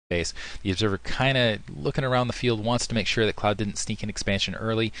base. The observer kind of looking around the field, wants to make sure that Cloud didn't sneak in expansion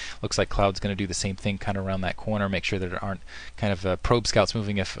early. Looks like Cloud's going to do the same thing kind of around that corner, make sure that there aren't kind of probe scouts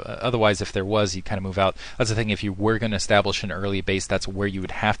moving. If otherwise, if there was, you'd kind of move out. That's the thing, if you were going to establish an early base, that's where you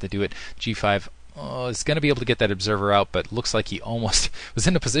would have to do it. G5 is going to be able to get that observer out, but looks like he almost was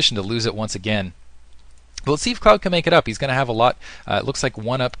in a position to lose it once again. But let's see if Cloud can make it up. He's going to have a lot. It looks like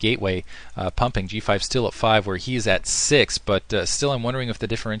one up gateway pumping. G5 still at 5, where he is at 6. But still, I'm wondering if the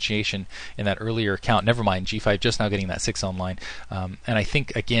differentiation in that earlier count. Never mind. G5 just now getting that 6 online. And I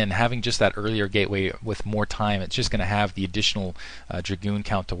think again, having just that earlier gateway with more time, it's just going to have the additional Dragoon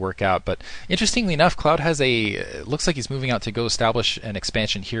count to work out. But interestingly enough, Cloud has a. Looks like he's moving out to go establish an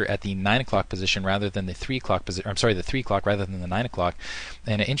expansion here at the 9 o'clock position rather than the 3 o'clock position. I'm sorry, the 3 o'clock rather than the 9 o'clock.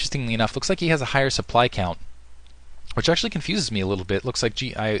 And interestingly enough, looks like he has a higher supply count, which actually confuses me a little bit. Looks like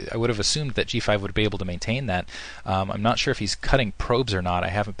I would have assumed that G5 would be able to maintain that. I'm not sure if he's cutting probes or not. I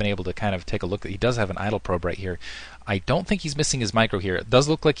haven't been able to kind of take a look. He does have an idle probe right here. I don't think he's missing his micro here. It does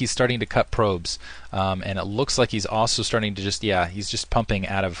look like he's starting to cut probes, and it looks like he's also starting to just, he's just pumping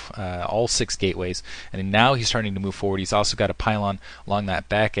out of all 6 gateways, and now he's starting to move forward. He's also got a pylon along that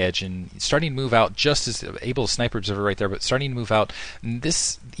back edge, and starting to move out, just as able to sniper observer right there, but starting to move out.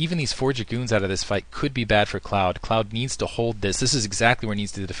 Even these 4 Dragoons out of this fight could be bad for Cloud. Cloud needs to hold this. This is exactly where he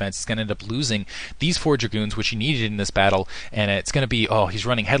needs to defense. He's going to end up losing these 4 Dragoons, which he needed in this battle, and it's going to be, he's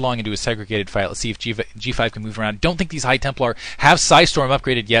running headlong into a segregated fight. Let's see if G5 can move around. Don't think these High Templar have Psystorm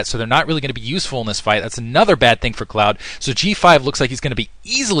upgraded yet, so they're not really going to be useful in this fight. That's another bad thing for Cloud. So G5 looks like he's going to be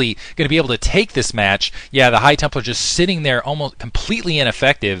easily going to be able to take this match. Yeah, the High Templar just sitting there almost completely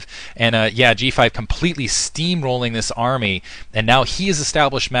ineffective, and G5 completely steamrolling this army, and now he has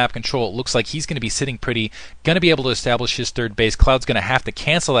established map control. It looks like he's going to be sitting pretty, going to be able to establish his 3rd base. Cloud's going to have to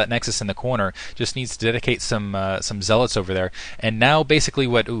cancel that Nexus in the corner, just needs to dedicate some Zealots over there. And now basically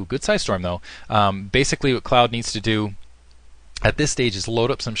good Psystorm though, basically what Cloud needs to do at this stage is load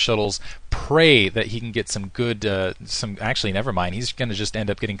up some shuttles, pray that he can get some good, actually never mind, he's going to just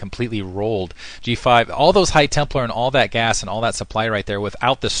end up getting completely rolled. G5, all those High Templar and all that gas and all that supply right there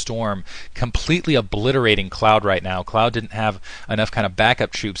without the storm, completely obliterating Cloud right now. Cloud didn't have enough kind of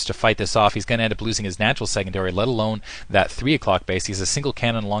backup troops to fight this off. He's going to end up losing his natural secondary, let alone that 3 o'clock base. He's a single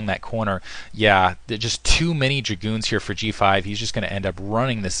cannon along that corner. Yeah, just too many Dragoons here for G5. He's just going to end up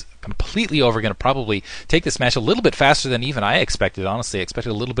running this completely over, going to probably take this match a little bit faster than even I expected. Honestly, I expected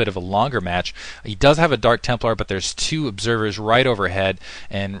a little bit of a longer match. He does have a Dark Templar, but there's 2 observers right overhead,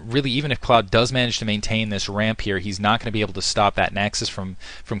 and really, even if Cloud does manage to maintain this ramp here, he's not going to be able to stop that Nexus from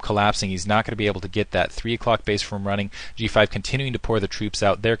collapsing. He's not going to be able to get that 3 o'clock base from running. G5 continuing to pour the troops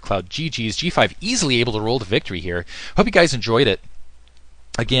out there. Cloud GG's. G5 easily able to roll to victory here. Hope you guys enjoyed it.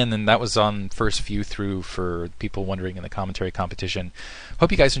 Again, and that was on first view through for people wondering in the commentary competition. Hope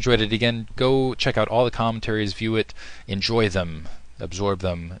you guys enjoyed it. Again, go check out all the commentaries, view it, enjoy them, absorb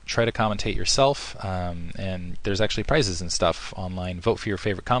them, try to commentate yourself, and there's actually prizes and stuff online. Vote for your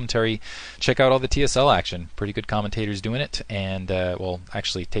favorite commentary. Check out all the TSL action. Pretty good commentators doing it, and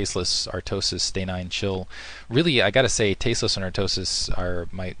actually Tasteless, Artosis, Day 9, Chill. Really, I gotta say, Tasteless and Artosis are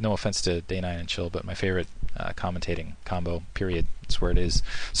no offense to Day 9 and Chill, but my favorite commentating combo, period. It's where it is.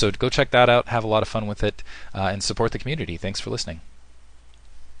 So go check that out, have a lot of fun with it, and support the community. Thanks for listening.